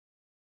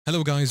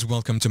Hello guys,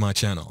 welcome to my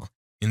channel.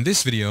 In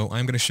this video,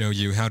 I'm going to show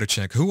you how to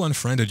check who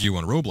unfriended you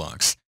on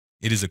Roblox.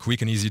 It is a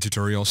quick and easy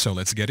tutorial, so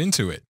let's get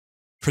into it.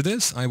 For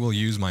this, I will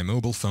use my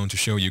mobile phone to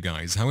show you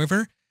guys.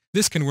 However,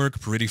 this can work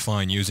pretty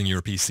fine using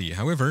your PC.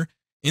 However,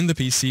 in the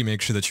PC,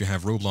 make sure that you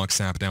have Roblox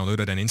app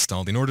downloaded and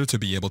installed in order to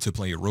be able to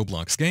play a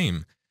Roblox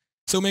game.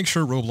 So make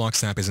sure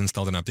Roblox app is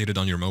installed and updated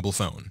on your mobile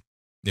phone.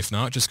 If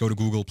not, just go to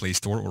Google Play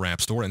Store or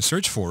App Store and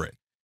search for it.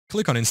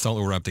 Click on Install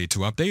or Update to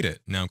update it.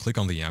 Now click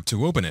on the app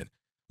to open it.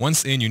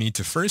 Once in, you need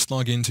to first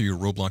log into your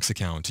Roblox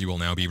account. You will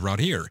now be brought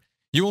here.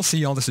 You will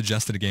see all the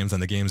suggested games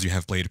and the games you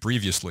have played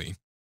previously.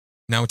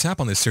 Now tap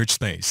on the search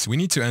space. We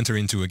need to enter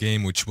into a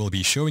game which will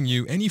be showing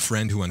you any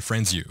friend who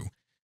unfriends you.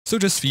 So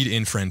just feed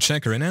in friend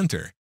checker and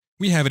enter.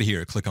 We have it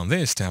here. Click on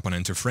this, tap on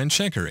enter friend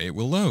checker. It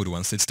will load.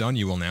 Once it's done,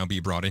 you will now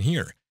be brought in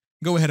here.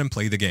 Go ahead and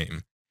play the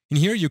game. In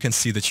here, you can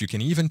see that you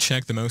can even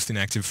check the most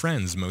inactive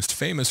friends, most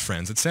famous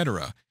friends,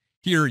 etc.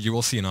 Here, you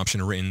will see an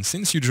option written,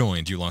 since you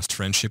joined, you lost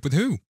friendship with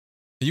who?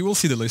 You will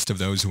see the list of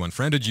those who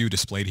unfriended you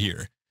displayed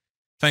here.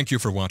 Thank you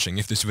for watching.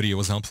 If this video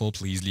was helpful,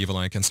 please leave a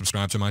like and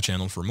subscribe to my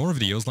channel for more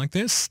videos like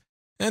this.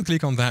 And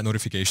click on that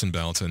notification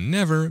bell to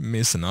never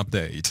miss an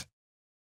update.